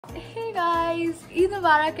Hey guys, Eid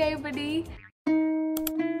Mubarak everybody.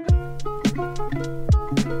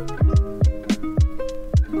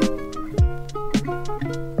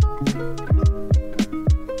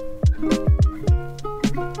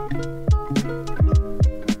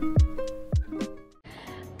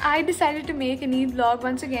 I decided to make an Eid vlog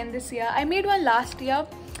once again this year. I made one last year,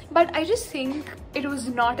 but I just think it was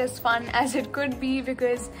not as fun as it could be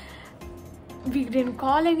because we didn't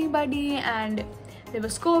call anybody and there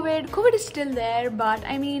was COVID. COVID is still there, but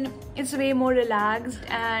I mean, it's way more relaxed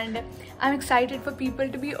and I'm excited for people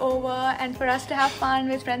to be over and for us to have fun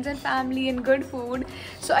with friends and family and good food.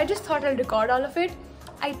 So I just thought I'll record all of it.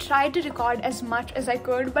 I tried to record as much as I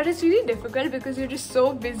could, but it's really difficult because you're just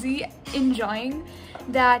so busy enjoying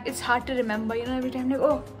that it's hard to remember, you know, every time like,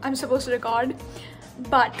 oh, I'm supposed to record.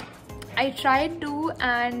 But I tried to,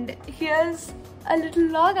 and here's a little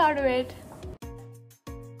vlog out of it.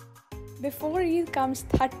 Before Eid comes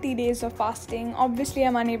 30 days of fasting. Obviously,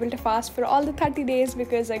 I'm unable to fast for all the 30 days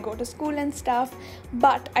because I go to school and stuff.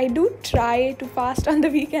 But I do try to fast on the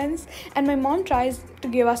weekends. And my mom tries to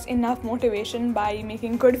give us enough motivation by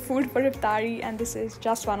making good food for iftari. And this is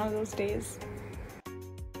just one of those days.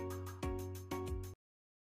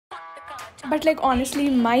 But like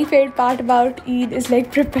honestly, my favorite part about Eid is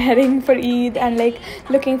like preparing for Eid and like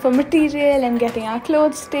looking for material and getting our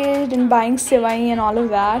clothes stitched and buying sivai and all of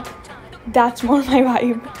that. That's more my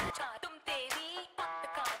vibe.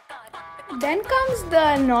 Then comes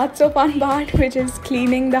the not so fun part, which is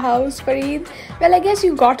cleaning the house for Eid. Well, I guess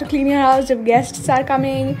you got to clean your house if guests are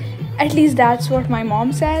coming. At least that's what my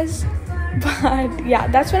mom says. But yeah,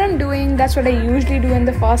 that's what I'm doing. That's what I usually do in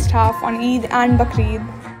the first half on Eid and Bakrid.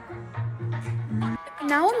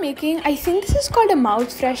 Now I'm making, I think this is called a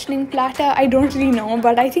mouth freshening platter. I don't really know,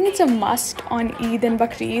 but I think it's a must on Eid and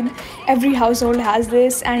Bakrid. Every household has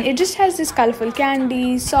this, and it just has this colorful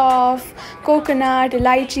candy, soft, coconut,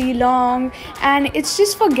 elaichi, long, and it's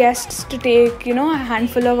just for guests to take, you know, a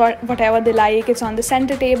handful of whatever they like. It's on the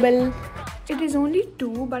center table. It is only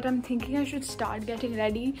 2, but I'm thinking I should start getting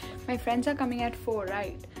ready. My friends are coming at 4,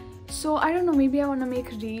 right? So I don't know, maybe I want to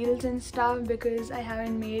make reels and stuff because I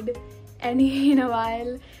haven't made any in a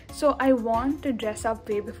while. So I want to dress up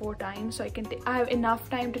way before time so I have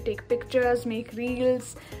enough time to take pictures, make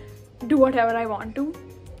reels, do whatever I want to.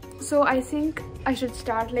 So I think I should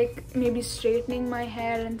start like maybe straightening my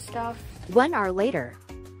hair and stuff. 1 hour later.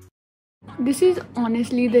 This is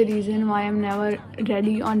honestly the reason why I'm never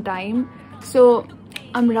ready on time. So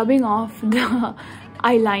I'm rubbing off the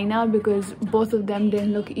eyeliner because both of them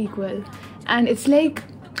didn't look equal, and it's like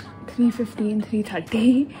 3:15,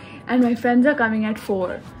 3:30 and my friends are coming at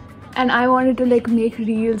 4 and I wanted to like make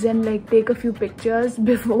reels and like take a few pictures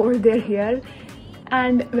before they're here,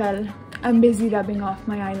 and well, I'm busy rubbing off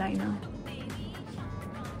my eyeliner.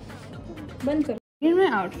 In my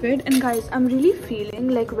outfit, and guys, I'm really feeling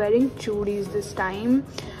like wearing chudis this time.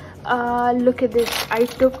 Look at this. I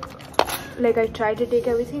tried to take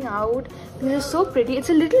everything out because it's so pretty. It's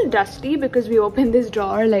a little dusty because we open this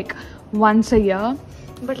drawer like once a year.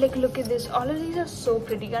 But like, look at this. All of these are so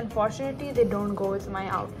pretty. Unfortunately, they don't go with my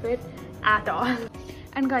outfit at all.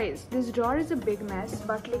 And guys, this drawer is a big mess.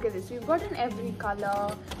 But look at this. We've got in every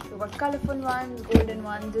color. We've got colorful ones, golden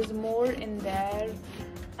ones. There's more in there.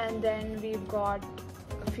 And then we've got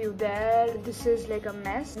a few there. This is like a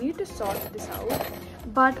mess. I need to sort this out.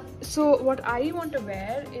 But so what I want to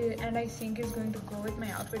wear and I think is going to go with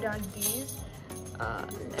my outfit are these.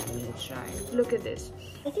 Let me try. Look at this.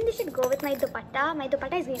 I think this should go with my dupatta. My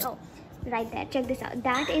dupatta is green. Oh, right there. Check this out.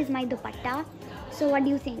 That is my dupatta. So what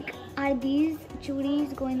do you think? Are these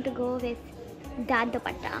chudis going to go with that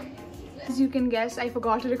dupatta? As you can guess, I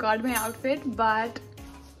forgot to record my outfit, but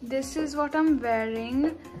this is what I'm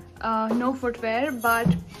wearing. No footwear,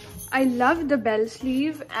 but I love the bell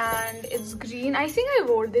sleeve and it's green. I think I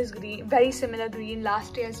wore this green, very similar green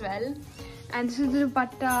last year as well. And this is the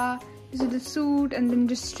dupatta. This is the suit, and then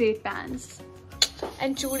just straight pants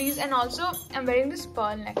and chudis. And also I'm wearing this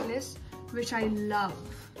pearl necklace, which I love.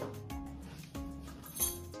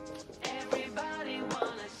 Everybody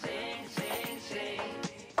wanna sing, sing, sing.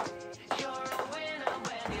 You're a winner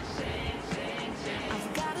when you sing, sing, sing.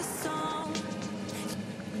 I've got a song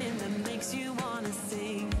and that makes you wanna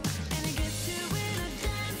sing, and it gets you in a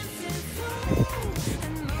dancing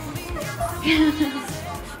and moving.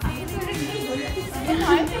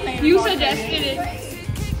 You suggested it.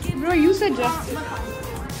 Bro, you suggested.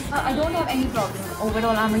 I don't have any problem.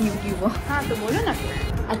 Overall, I'm a YouTuber. हाँ तो बोलो ना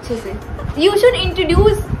अच्छे से. You should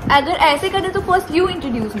introduce. अगर ऐसे करे तो first you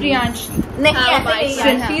introduce me. Priyansh. नहीं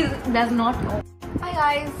ऐसे. She does not know. Hi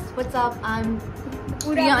guys, what's up? I'm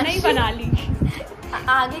Priyansh.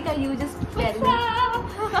 आगे का you just tell me.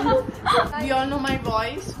 You all know my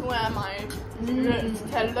voice. Who am I?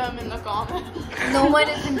 Tell them in the comments. No one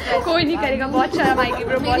is interested. कोई नहीं करेगा, बहुत शर्म आएगी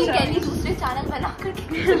bro, बहुत मेरी शर्म। केली दूसरे चैनल बना करके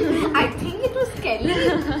I think it was Kelly.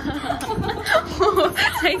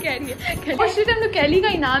 सही कह रही है। फर्स्ट टाइम तो केली का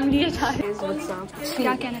इनाम लिए जा रहे हैं।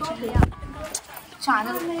 क्या कहना चाहिए आप?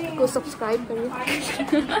 चैनल को सब्सक्राइब करिए.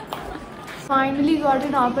 Finally got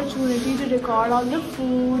an opportunity to record all the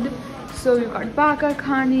food. So we've got bakar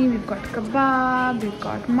khani, we've got kebab, we've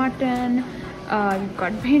got mutton, we've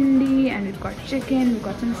got bhindi, and we've got chicken, we've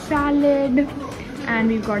got some salad, and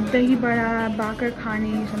we've got dahi bada, bakar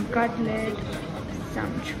khani, some cutlet,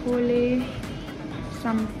 some chole,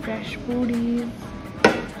 some fresh puris,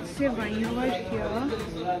 sevai over here.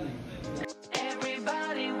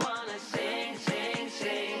 Everybody wanna sing, sing,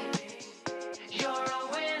 sing. You're a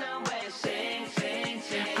winner when you sing, sing,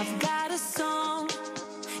 sing. I've got a song,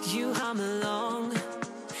 you hum along,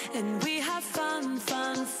 and we have fun,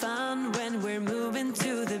 fun, fun when we're moving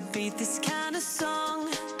to the beat. This kind of song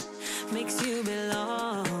makes you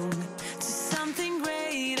belong to something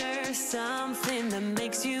greater, something that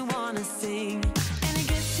makes you wanna sing. And it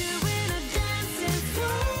gets you in a dancing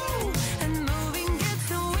flow, and moving gets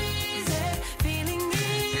so easy, feeling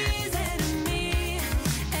easy to me.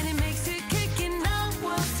 And it makes you kicking out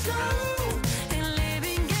what's slow, and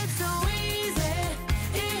living gets so easy,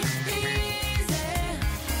 easy.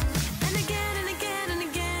 And again and again and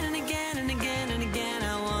again and again and again and again,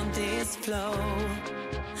 I want this flow.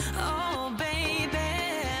 Oh baby.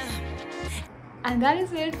 And that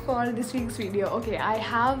is it for this week's video. Okay, I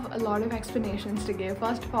have a lot of explanations to give.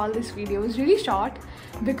 First of all, this video is really short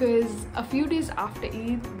because a few days after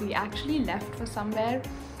Eid, we actually left for somewhere.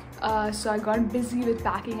 So I got busy with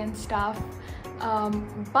packing and stuff.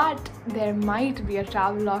 But there might be a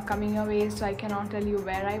travel vlog coming your way, so I cannot tell you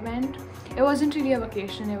where I went. It wasn't really a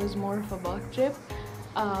vacation, it was more of a work trip.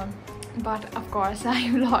 But of course, I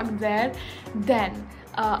vlogged there. Then,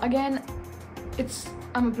 again,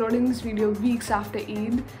 I'm uploading this video weeks after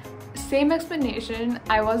Eid. Same explanation,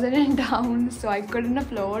 I wasn't in town, so I couldn't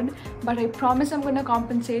upload, but I promise I'm gonna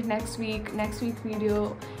compensate next week. Next week's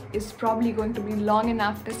video is probably going to be long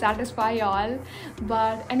enough to satisfy y'all.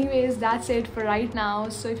 But anyways, that's it for right now.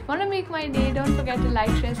 So if you want to make my day, don't forget to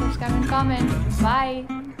like, share, subscribe and comment.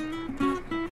 Bye.